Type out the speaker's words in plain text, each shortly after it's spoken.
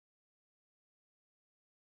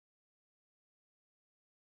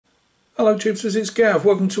Hello Gypsies, it's Gav.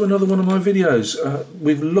 Welcome to another one of my videos.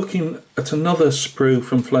 We're looking at another sprue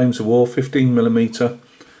from Flames of War, 15mm.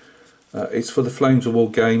 It's for the Flames of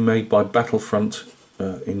War game made by Battlefront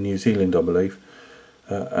in New Zealand, I believe.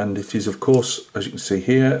 And it is, of course, as you can see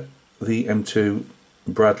here, the M2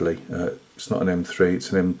 Bradley. It's not an M3,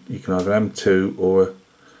 it's an M. You can either M2 or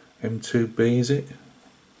M2B, is it?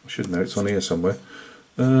 I should know, it's on here somewhere.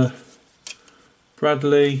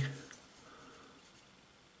 Bradley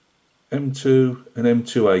M2 and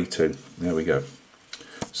M2A2. There we go.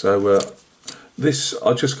 So this,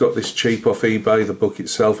 I just got this cheap off eBay. The book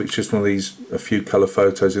itself, it's just one of these, a few colour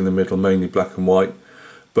photos in the middle, mainly black and white,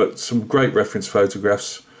 but some great reference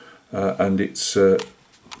photographs. And it's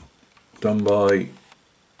done by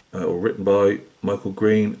or written by Michael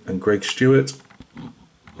Green and Greg Stewart,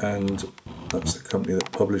 and that's the company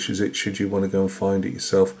that publishes it, should you want to go and find it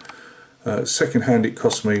yourself. Second hand, it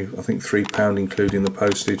cost me I think £3 including the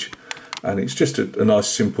postage, and it's just a nice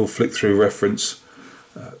simple flick through reference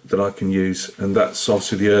that I can use. And that's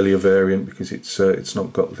obviously the earlier variant because it's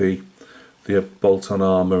not got the bolt-on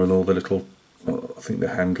armour and all the little, I think the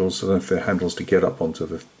handles, I don't know if they're handles to get up onto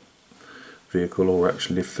the vehicle or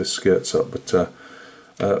actually lift the skirts up,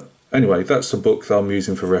 but anyway, that's the book that I'm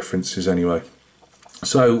using for references anyway.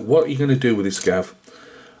 So what are you going to do with this, Gav?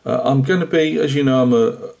 I'm going to be, as you know, I'm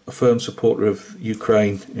a firm supporter of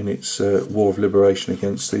Ukraine in its war of liberation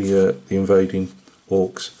against the invading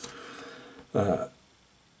orcs.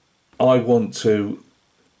 I want to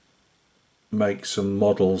make some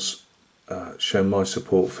models show my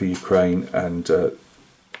support for Ukraine and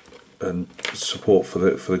support for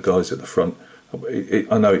the guys at the front.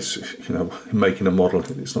 I know it's, you know, making a model,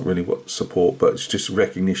 it's not really what support, but it's just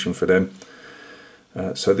recognition for them.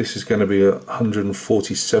 So this is going to be a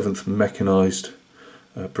 147th Mechanised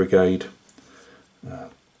Brigade,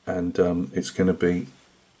 and it's going to be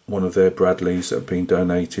one of their Bradleys that have been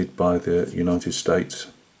donated by the United States.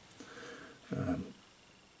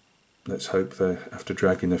 Let's hope they, after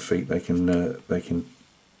dragging their feet, they can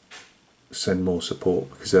send more support,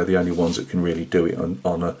 because they're the only ones that can really do it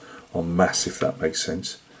on mass, if that makes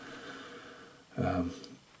sense. I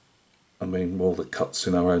mean, all the cuts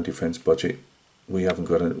in our own defence budget, we haven't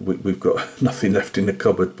got we've got nothing left in the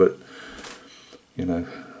cupboard, but you know,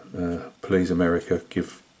 please America,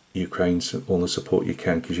 give Ukraine all the support you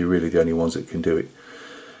can, because you're really the only ones that can do it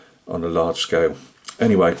on a large scale.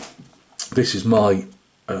 Anyway, this is my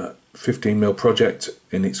 15mm project,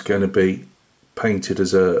 and it's going to be painted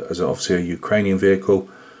as obviously a Ukrainian vehicle.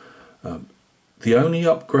 The only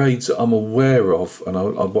upgrades that I'm aware of, and I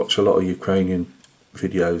watch a lot of Ukrainian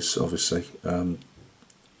videos obviously,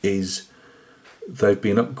 is they've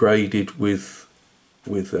been upgraded with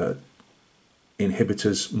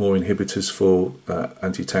inhibitors, more inhibitors for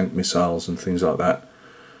anti-tank missiles and things like that,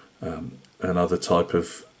 and other type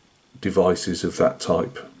of devices of that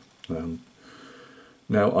type.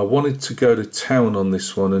 Now I wanted to go to town on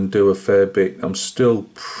this one and do a fair bit. I'm still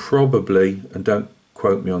probably, and don't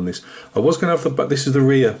quote me on this, I was going to have the, but this is the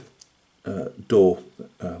rear door.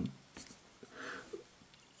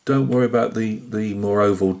 Don't worry about the more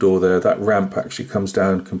oval door there. That ramp actually comes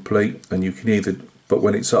down complete, and you can either, but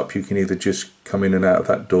when it's up, you can either just come in and out of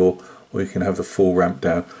that door, or you can have the full ramp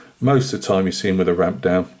down. Most of the time you see them with a ramp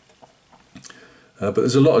down, but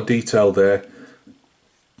there's a lot of detail there,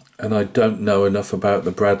 and I don't know enough about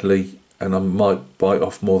the Bradley, and I might bite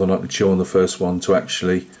off more than I can chew on the first one to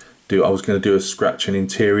actually do. I was going to do a scratch and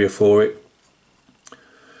interior for it,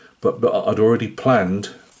 but I'd already planned,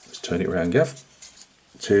 let's turn it around, Gav,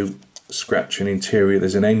 to scratch an interior.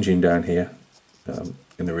 There's an engine down here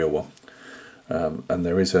in the real one, and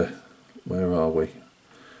there is a, where are we?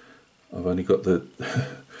 I've only got the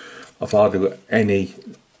I've hardly got any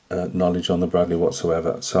knowledge on the Bradley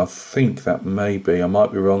whatsoever, so I think that may be, I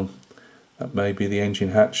might be wrong, that may be the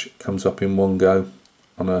engine hatch comes up in one go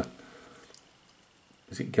on a,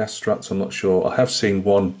 is it gas struts? I'm not sure. I have seen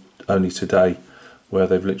one only today where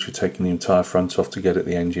they've literally taken the entire front off to get at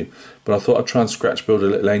the engine, but I thought I'd try and scratch build a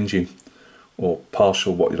little engine, or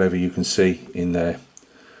partial, whatever you can see in there.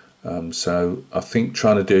 So I think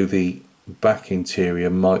trying to do the back interior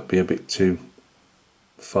might be a bit too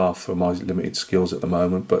far for my limited skills at the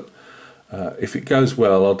moment, but if it goes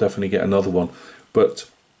well, I'll definitely get another one. But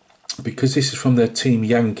because this is from their Team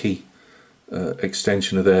Yankee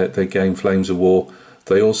extension of their game Flames of War,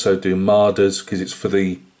 they also do Mardas, because it's for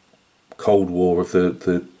the Cold War of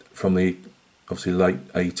the from the obviously late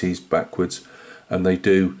 80s backwards, and they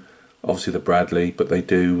do obviously the Bradley, but they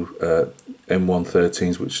do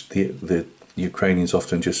M113s, which the Ukrainians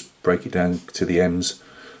often just break it down to the Ms.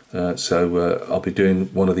 So I'll be doing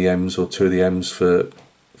one of the M's or two of the M's for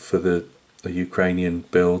for the Ukrainian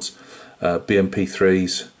builds,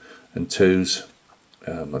 BMP3s and 2s. I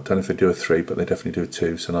don't know if they do a 3, but they definitely do a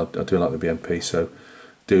 2, so I do like the BMP, so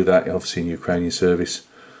do that obviously in Ukrainian service.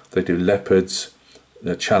 They do Leopards,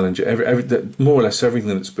 Challenger, more or less everything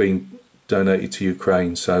that's been donated to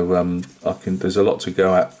Ukraine, so there's a lot to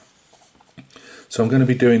go at. So I'm going to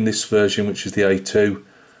be doing this version, which is the A2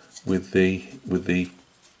 with the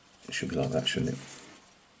it should be like that, shouldn't it,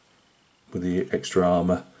 with the extra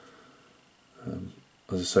armour.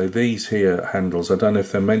 As I say, these here handles, I don't know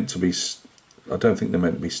if they're meant to be, I don't think they're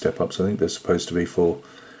meant to be step-ups. I think they're supposed to be for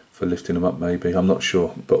lifting them up, maybe, I'm not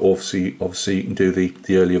sure, but obviously you can do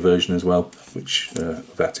the earlier version as well, which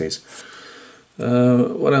that is.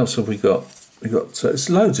 What else have we got? It's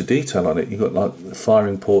loads of detail on it. You've got like the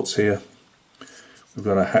firing ports here. We've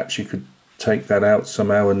got a hatch, you could take that out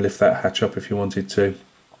somehow and lift that hatch up if you wanted to.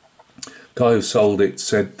 Guy who sold it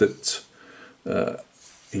said that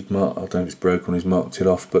he'd marked, I don't know if it's broken, he's marked it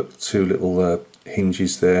off, but 2 little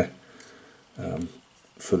hinges there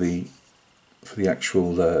for the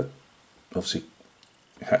actual obviously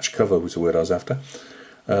hatch cover was the word I was after,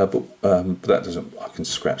 but that doesn't, I can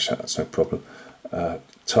scratch that, that's no problem.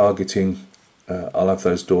 Targeting, I'll have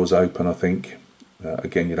those doors open, I think.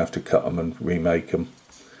 Again, you'd have to cut them and remake them.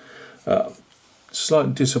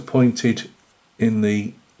 Slightly disappointed in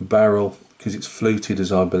the barrel because it's fluted,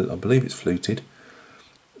 as I believe it's fluted.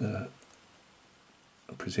 I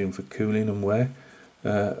presume for cooling and wear,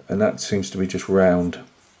 and that seems to be just round,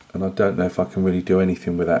 and I don't know if I can really do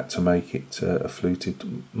anything with that to make it a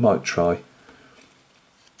fluted. Might try.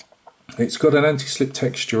 It's got an anti-slip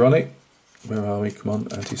texture on it. Where are we? Come on,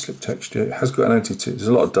 anti-slip texture. It has got an there's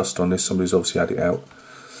a lot of dust on this, somebody's obviously had it out.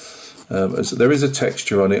 So there is a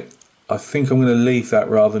texture on it. I think I'm going to leave that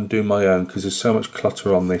rather than do my own, because there's so much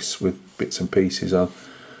clutter on this with bits and pieces. I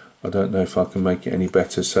don't know if I can make it any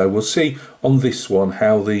better, so we'll see on this one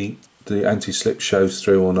how the anti-slip shows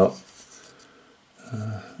through or not.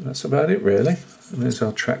 That's about it really. And there's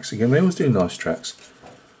our tracks again. They always do nice tracks.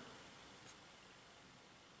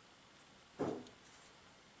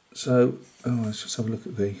 So let's just have a look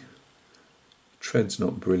at the tread's.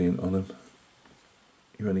 Not brilliant on them.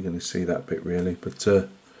 You're only going to see that bit really, but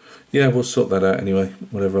yeah, we'll sort that out anyway.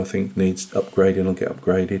 Whatever I think needs upgrading will get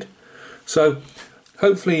upgraded. So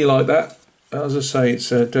hopefully you like that. As I say, it's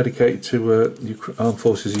dedicated to Armed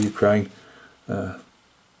Forces of Ukraine. Our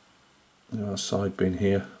side bin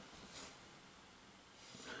here.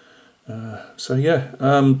 So yeah,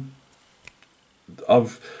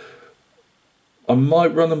 I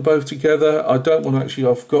might run them both together. I don't want to actually.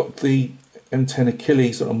 I've got the M10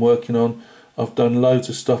 Achilles that I'm working on. I've done loads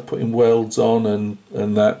of stuff putting welds on and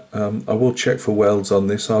that. I will check for welds on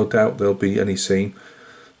this. I doubt there'll be any seen.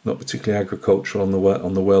 Not particularly agricultural on the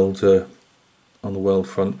weld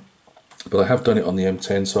front, but I have done it on the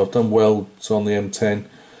M10. So I've done welds on the M10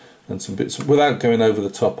 and some bits without going over the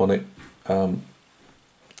top on it.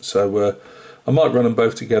 So I might run them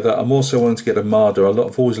both together. I'm also wanting to get a Marder.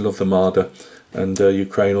 I've always loved the Marder, and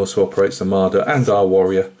Ukraine also operates the Marder and our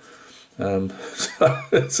Warrior. So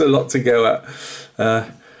it's a lot to go at.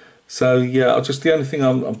 So yeah, the only thing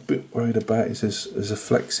I'm a bit worried about is there's a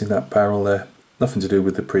flex in that barrel there. Nothing to do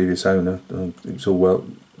with the previous owner. It was all well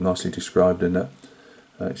nicely described in that.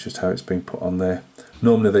 It's just how it's been put on there.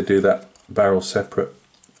 Normally they do that barrel separate.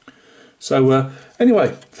 So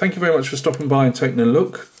anyway, thank you very much for stopping by and taking a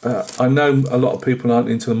look. I know a lot of people aren't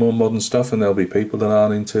into the more modern stuff, and there'll be people that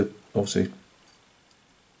aren't into, obviously,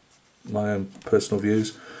 my own personal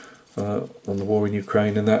views on the war in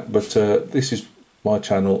Ukraine and that. But this is my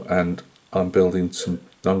channel, and I'm doing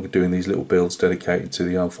these little builds dedicated to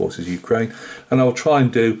the Armed Forces of Ukraine, and I'll try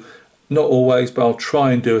and do, not always, but I'll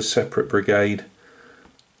try and do a separate brigade.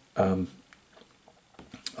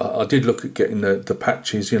 I did look at getting the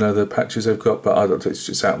patches, the patches they've got, but it's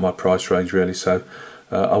just out of my price range really. So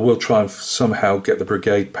I will try and somehow get the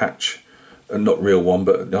brigade patch, and not real one,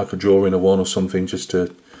 but I could draw in a one or something just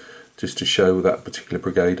to show that particular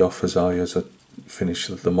brigade off as I finish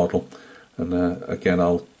the model. And again,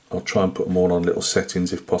 I'll try and put them all on little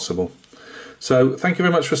settings if possible. So thank you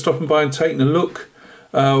very much for stopping by and taking a look.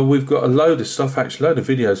 We've got a load of stuff, actually, a load of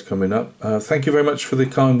videos coming up. Thank you very much for the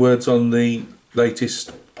kind words on the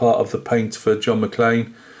latest part of the paint for John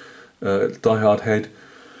McClane, Die Hard Head.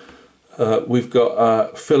 We've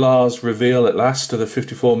got Phil R's reveal at last of the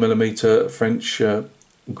 54mm French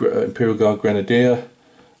Imperial Guard Grenadier.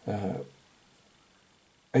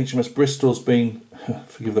 HMS Bristol's been,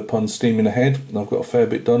 forgive the pun, steaming ahead, and I've got a fair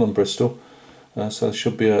bit done on Bristol, so there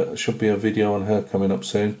should be a video on her coming up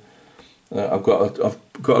soon. I've got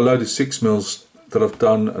a load of 6mm that I've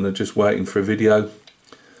done and are just waiting for a video.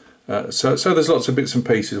 So there's lots of bits and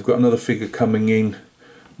pieces. I've got another figure coming in,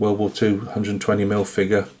 World War II 120mm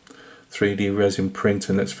figure, 3D resin print,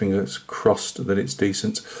 and let's fingers crossed that it's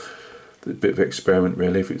decent. A bit of experiment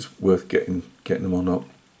really, if it's worth getting them or not.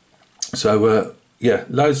 So yeah,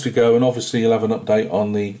 loads to go, and obviously you'll have an update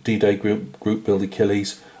on the D-Day group build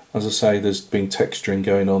Achilles. As I say, there's been texturing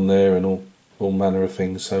going on there and all manner of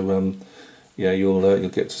things. So yeah, you'll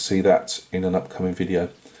get to see that in an upcoming video.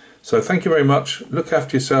 So thank you very much. Look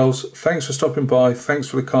after yourselves. Thanks for stopping by. Thanks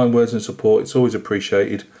for the kind words and support. It's always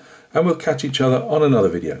appreciated. And we'll catch each other on another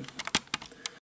video.